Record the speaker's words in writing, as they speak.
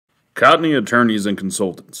Cotney Attorneys and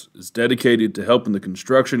Consultants is dedicated to helping the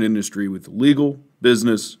construction industry with legal,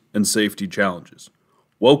 business, and safety challenges.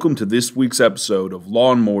 Welcome to this week's episode of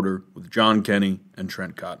Law and Mortar with John Kenney and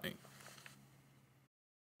Trent Cotney.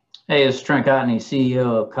 Hey, it's Trent Cotney,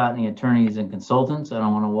 CEO of Cotney Attorneys and Consultants, and I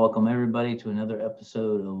want to welcome everybody to another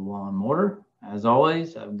episode of Law and Mortar. As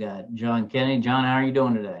always, I've got John Kenney. John, how are you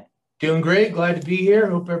doing today? Doing great. Glad to be here.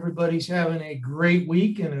 Hope everybody's having a great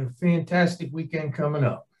week and a fantastic weekend coming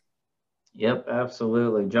up. Yep,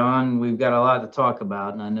 absolutely. John, we've got a lot to talk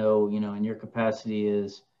about, and I know, in your capacity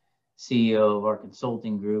as CEO of our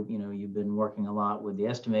consulting group, you've been working a lot with the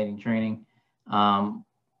estimating training.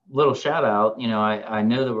 Little shout out, I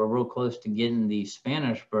know that we're real close to getting the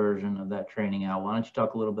Spanish version of that training out. Why don't you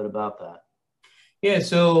talk a little bit about that? Yeah,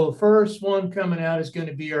 so first one coming out is going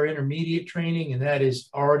to be our intermediate training, and that is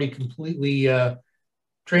already completely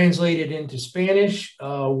translated into Spanish.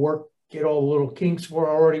 Get all the little kinks were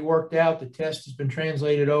already worked out. The test has been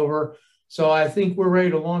translated over. So I think we're ready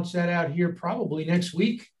to launch that out here probably next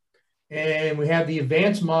week. And we have the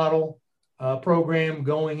advanced model program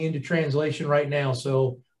going into translation right now.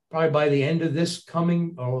 So probably by the end of this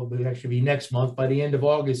or it'll actually be next month, by the end of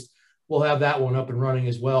August, we'll have that one up and running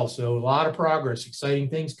as well. So a lot of progress, exciting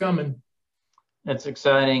things coming. That's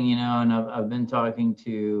exciting, and I've been talking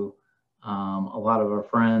to a lot of our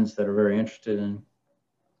friends that are very interested in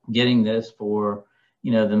getting this for,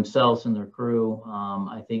 themselves and their crew.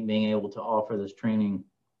 I think being able to offer this training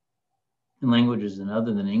in languages and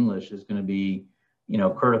other than English is going to be,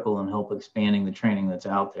 critical and help expanding the training that's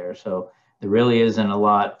out there. So there really isn't a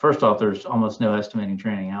lot. First off, there's almost no estimating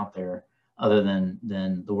training out there other than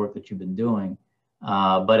the work that you've been doing.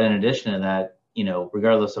 But in addition to that,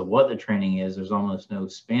 regardless of what the training is, there's almost no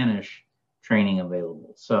Spanish training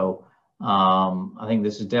available. So I think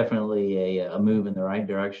this is definitely a move in the right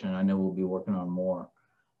direction. I know we'll be working on more.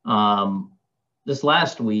 This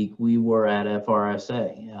last week, we were at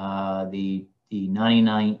FRSA, the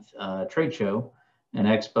 99th trade show and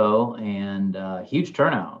expo, and huge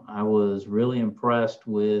turnout. I was really impressed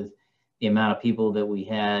with the amount of people that we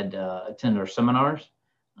had attend our seminars.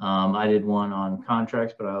 I did one on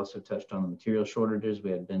contracts, but I also touched on the material shortages.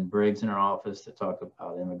 We had Ben Briggs in our office to talk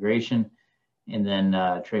about immigration. And then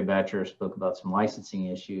Trey Batcher spoke about some licensing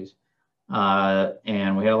issues.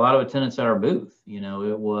 And we had a lot of attendance at our booth.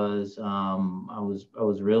 It was, I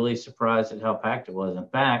was really surprised at how packed it was. In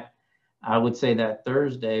fact, I would say that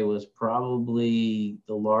Thursday was probably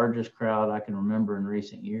the largest crowd I can remember in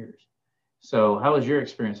recent years. So how was your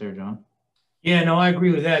experience there, John? Yeah, no, I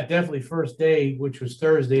agree with that. Definitely first day, which was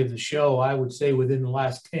Thursday of the show, I would say within the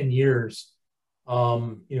last 10 years.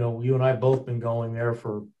 You and I both been going there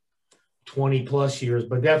for 20 plus years,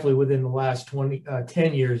 but definitely within the last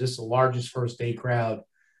 10 years, this is the largest first day crowd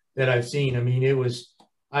that I've seen. I mean, it was,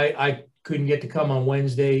 I couldn't get to come on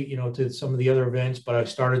Wednesday, to some of the other events, but I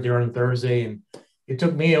started there on Thursday, and it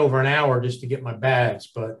took me over an hour just to get my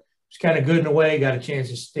badge, but it's kind of good in a way. Got a chance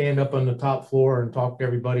to stand up on the top floor and talk to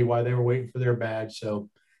everybody while they were waiting for their badge. So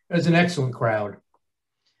it was an excellent crowd.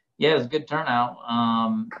 Yeah, it's a good turnout.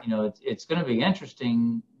 It's going to be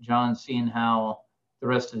interesting, John, seeing how the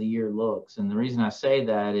rest of the year looks. And the reason I say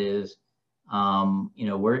that is,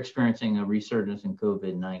 we're experiencing a resurgence in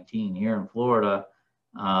COVID-19 here in Florida.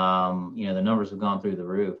 The numbers have gone through the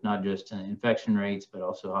roof, not just infection rates, but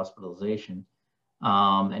also hospitalization.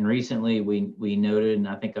 And recently we noted, and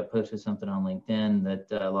I think I posted something on LinkedIn,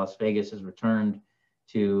 that Las Vegas has returned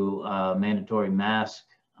to mandatory mask,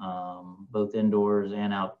 both indoors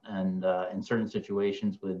and out, and in certain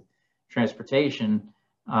situations with transportation,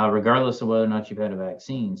 regardless of whether or not you've had a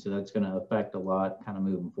vaccine. So that's going to affect a lot kind of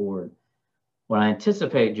moving forward. What I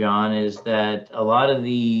anticipate, John, is that a lot of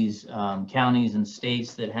these counties and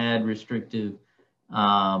states that had restrictive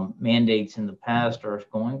mandates in the past are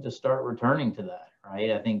going to start returning to that,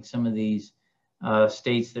 right? I think some of these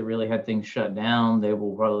states that really had things shut down, they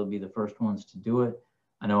will probably be the first ones to do it.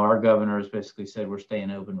 I know our governor has basically said we're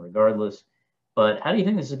staying open regardless. But how do you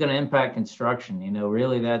think this is going to impact construction?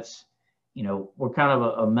 Really that's, we're kind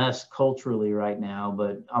of a mess culturally right now,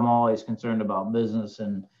 but I'm always concerned about business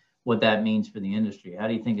and what that means for the industry. How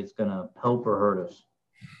do you think it's going to help or hurt us?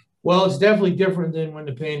 Well, it's definitely different than when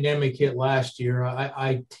the pandemic hit last year.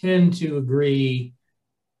 I tend to agree.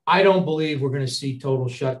 I don't believe we're going to see total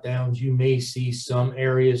shutdowns. You may see some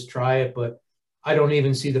areas try it, but I don't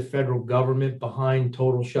even see the federal government behind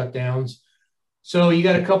total shutdowns. So you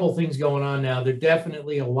got a couple things going on now. There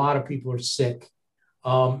definitely a lot of people are sick.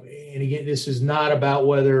 And again, this is not about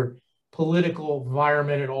whether political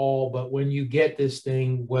environment at all, but when you get this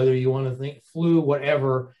thing, whether you want to think flu,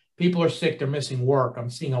 whatever, people are sick, they're missing work. I'm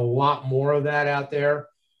seeing a lot more of that out there.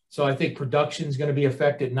 So I think production is going to be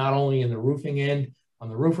affected not only in the roofing end, on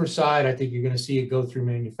the roofer side. I think you're going to see it go through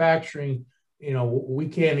manufacturing. We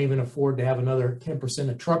can't even afford to have another 10%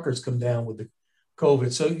 of truckers come down with the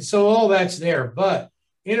COVID. So all that's there. But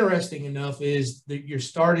interesting enough is that you're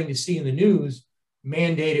starting to see in the news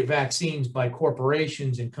mandated vaccines by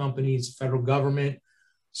corporations and companies, federal government.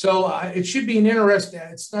 So it should be an interesting.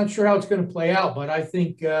 It's not sure how it's going to play out, but I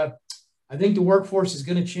think the workforce is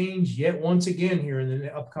going to change yet once again here in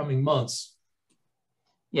the upcoming months.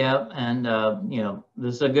 Yeah, and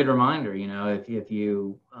this is a good reminder. If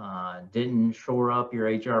you didn't shore up your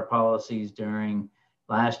HR policies during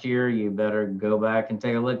last year, you better go back and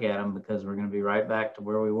take a look at them, because we're going to be right back to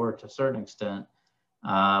where we were to a certain extent,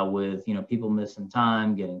 with people missing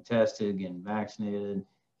time, getting tested, getting vaccinated.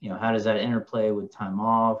 How does that interplay with time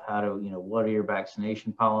off? What are your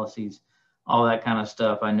vaccination policies? All that kind of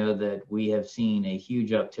stuff. I know that we have seen a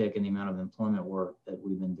huge uptick in the amount of employment work that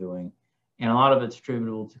we've been doing, and a lot of it's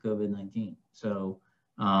attributable to COVID-19. So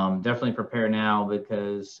definitely prepare now,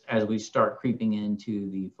 because as we start creeping into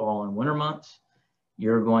the fall and winter months,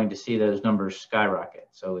 you're going to see those numbers skyrocket.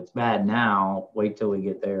 So it's bad now. Wait till we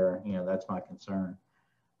get there. That's my concern.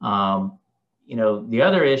 The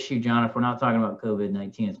other issue, John, if we're not talking about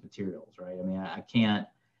COVID-19, it's materials, right? I mean, I can't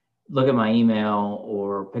look at my email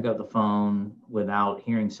or pick up the phone without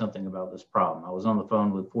hearing something about this problem. I was on the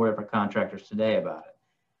phone with 4 different contractors today about it.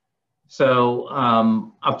 So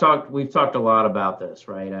we've talked a lot about this,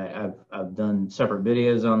 right? I've done separate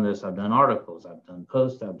videos on this. I've done articles, I've done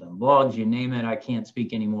posts, I've done blogs, you name it. I can't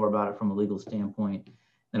speak any more about it from a legal standpoint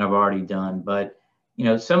than I've already done. But,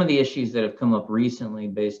 some of the issues that have come up recently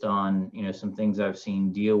based on, some things I've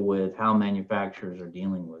seen deal with how manufacturers are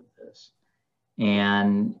dealing with this.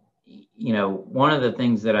 And, one of the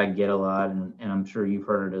things that I get a lot, and I'm sure you've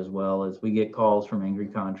heard it as well, is we get calls from angry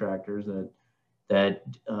contractors that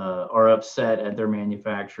are upset at their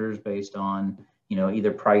manufacturers based on,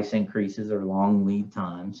 either price increases or long lead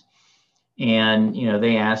times. And,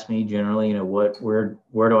 they ask me generally,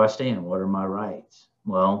 where do I stand? What are my rights?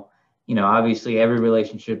 Well, obviously every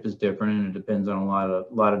relationship is different, and it depends on a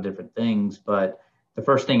lot of different things. But the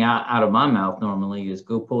first thing out of my mouth normally is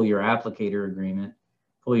go pull your applicator agreement,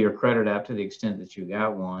 pull your credit app to the extent that you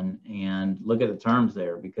got one, and look at the terms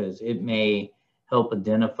there, because it may help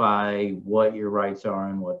identify what your rights are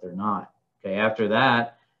and what they're not. Okay. After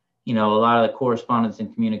that, a lot of the correspondence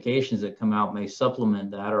and communications that come out may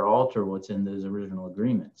supplement that or alter what's in those original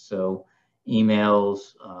agreements. So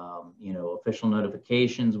emails, official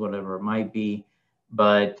notifications, whatever it might be.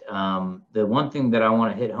 But the one thing that I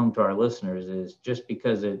want to hit home to our listeners is, just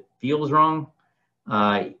because it feels wrong,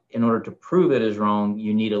 in order to prove it is wrong,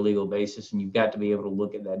 you need a legal basis, and you've got to be able to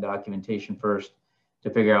look at that documentation first to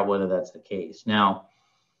figure out whether that's the case. Now,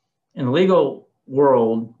 in the legal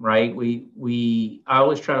world, right, I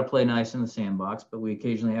always try to play nice in the sandbox, but we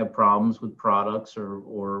occasionally have problems with products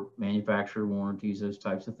or manufacturer warranties, those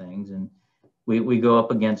types of things. And we go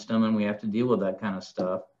up against them, and we have to deal with that kind of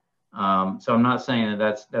stuff. So I'm not saying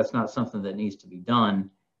that's not something that needs to be done,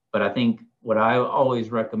 but I think what I always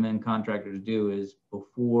recommend contractors do is,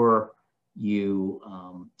 before you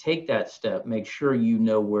take that step, make sure you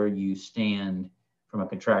know where you stand from a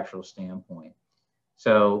contractual standpoint.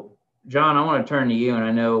 So, John, I want to turn to you, and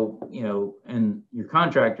I know, in your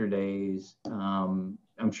contractor days, I'm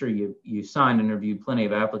sure you signed and reviewed plenty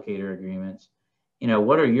of applicator agreements.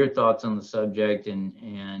 What are your thoughts on the subject,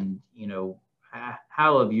 and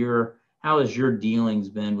how has your dealings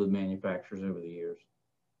been with manufacturers over the years?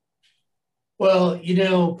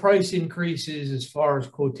 Well, price increases as far as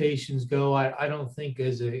quotations go, I don't think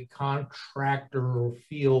as a contractor or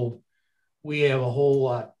field, we have a whole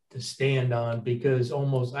lot to stand on, because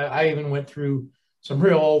I even went through some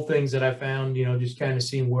real old things that I found, just kind of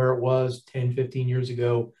seeing where it was 10, 15 years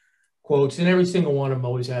ago, quotes, and every single one of them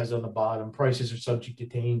always has on the bottom, prices are subject to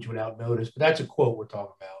change without notice, but that's a quote we're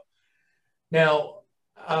talking about. Now,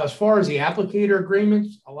 as far as the applicator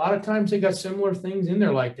agreements, a lot of times they got similar things in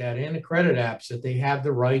there like that, and the credit apps, that they have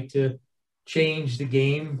the right to change the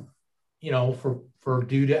game, for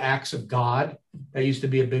due to acts of God. That used to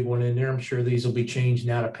be a big one in there. I'm sure these will be changed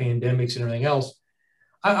now to pandemics and everything else.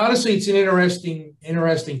 Honestly, it's an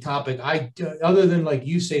interesting topic. Other than, like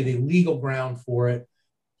you say, the legal ground for it,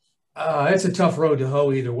 it's a tough road to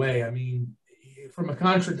hoe either way. I mean, from a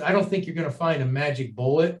contract, I don't think you're going to find a magic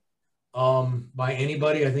bullet by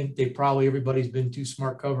anybody. I think everybody's been too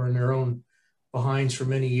smart covering their own behinds for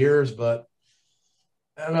many years, but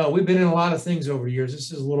I don't know. We've been in a lot of things over the years.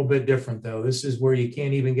 This is a little bit different, though. This is where you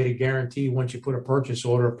can't even get a guarantee once you put a purchase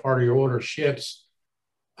order, part of your order ships.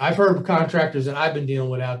 I've heard of contractors that I've been dealing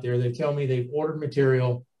with out there. They tell me they've ordered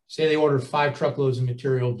material, say they ordered 5 truckloads of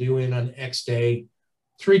material due in on X day,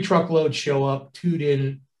 3 truckloads show up, 2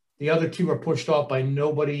 didn't. The other 2 are pushed off by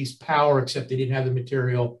nobody's power except they didn't have the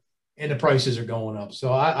material, and the prices are going up.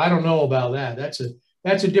 So I don't know about that.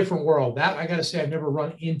 That's a different world. That, I got to say, I've never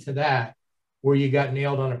run into that where you got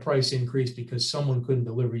nailed on a price increase because someone couldn't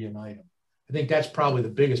deliver you an item. I think that's probably the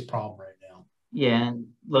biggest problem right now. Yeah, and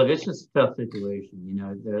look, it's just a tough situation. You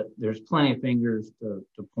know, there's plenty of fingers to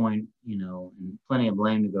point, you know, and plenty of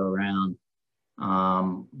blame to go around.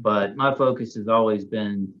 But my focus has always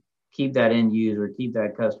been keep that end user, keep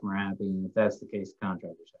that customer happy, and if that's the case, the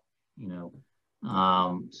contractor's happy, you know.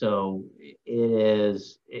 So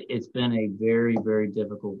it's been a very, very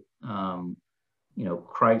difficult, you know,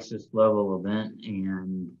 crisis level event,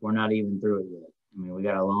 and we're not even through it yet. I mean, we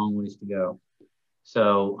got a long ways to go.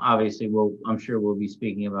 So obviously, I'm sure we'll be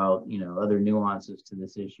speaking about, you know, other nuances to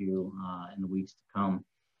this issue in the weeks to come.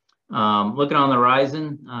 Looking on the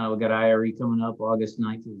horizon, we got IRE coming up August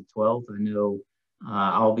 9th to the 12th. I know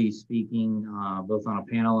I'll be speaking both on a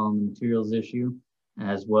panel on the materials issue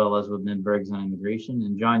as well as with Briggs on immigration.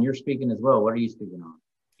 And John, you're speaking as well. What are you speaking on?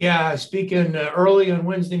 Yeah, speaking early on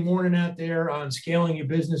Wednesday morning out there on scaling your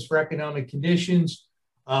business for economic conditions.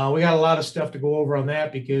 We got a lot of stuff to go over on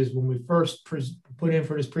that because when we first put in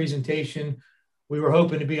for this presentation, we were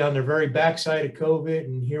hoping to be on the very backside of COVID,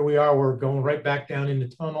 and here we are. We're going right back down in the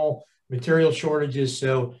tunnel, material shortages.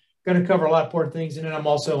 So going to cover a lot of important things. And then I'm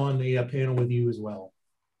also on the panel with you as well.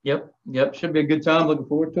 Yep. Should be a good time. Looking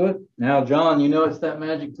forward to it. Now, John, you know it's that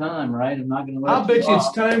magic time, right? I'm not going to let I'll bet you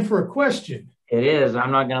it's time for a question. It is.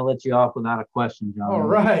 I'm not going to let you off without a question, John. All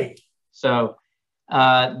right. So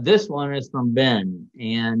this one is from Ben.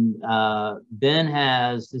 And Ben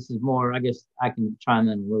has, this is more, I guess I can chime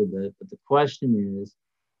in a little bit, but the question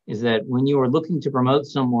is that when you are looking to promote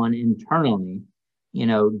someone internally, you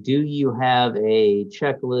know, do you have a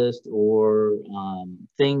checklist or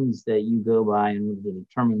things that you go by in order to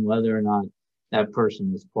determine whether or not that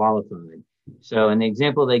person is qualified? So an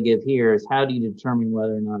example they give here is, how do you determine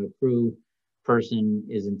whether or not a crew person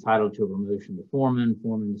is entitled to a promotion to foreman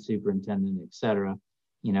to superintendent, et cetera?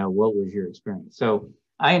 You know, what was your experience? So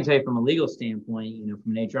I can say from a legal standpoint, you know,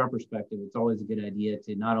 from an HR perspective, it's always a good idea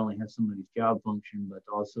to not only have somebody's job function, but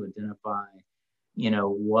to also identify, you know,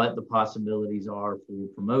 what the possibilities are for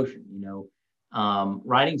promotion. You know,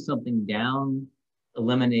 writing something down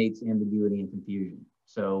eliminates ambiguity and confusion.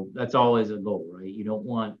 So that's always a goal, right? You don't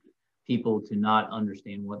want people to not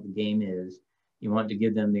understand what the game is. You want to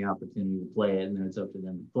give them the opportunity to play it, and then it's up to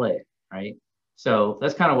them to play it, right? So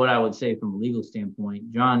that's kind of what I would say from a legal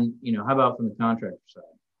standpoint. John, you know, how about from the contractor side?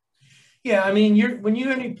 Yeah, I mean, when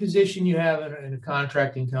you're in any position you have in a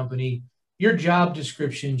contracting company, your job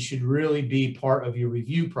description should really be part of your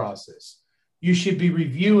review process. You should be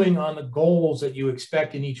reviewing on the goals that you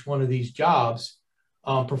expect in each one of these jobs,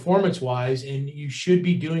 performance-wise, and you should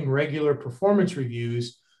be doing regular performance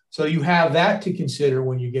reviews. So you have that to consider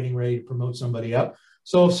when you're getting ready to promote somebody up.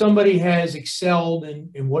 So if somebody has excelled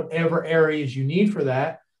in whatever areas you need for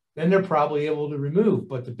that, then they're probably able to remove.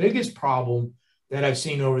 But the biggest problem that I've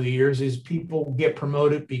seen over the years is people get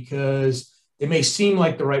promoted because they may seem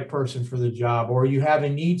like the right person for the job, or you have a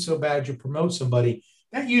need so bad you promote somebody.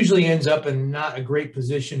 That usually ends up in not a great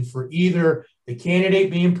position for either the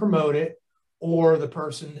candidate being promoted or the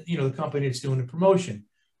person, you know, the company that's doing the promotion.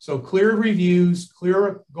 So clear reviews,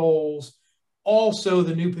 clear goals. Also,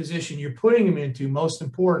 the new position you're putting them into, most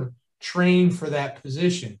important, train for that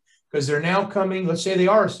position, because they're now coming. Let's say they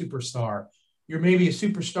are a superstar. You're maybe a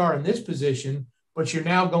superstar in this position, but you're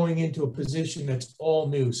now going into a position that's all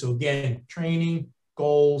new. So again, training,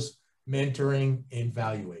 goals, mentoring, and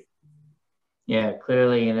evaluate. Yeah,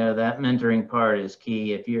 clearly, you know, that mentoring part is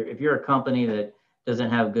key. If you're a company that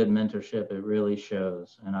doesn't have good mentorship, it really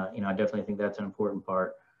shows. And you know, I definitely think that's an important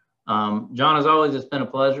part. John, as always, it's been a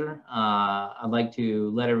pleasure. I'd like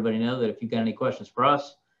to let everybody know that if you've got any questions for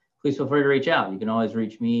us, please feel free to reach out. You can always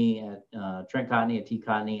reach me at Trent Cotney at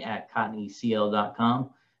tcotney@cotneycl.com.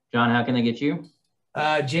 John, how can they get you?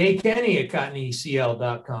 Kenney at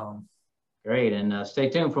cotneycl.com. Great. And stay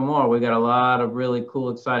tuned for more. We got a lot of really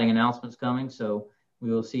cool, exciting announcements coming. So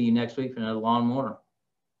we will see you next week for another Lawn Mortar.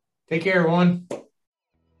 Take care, everyone.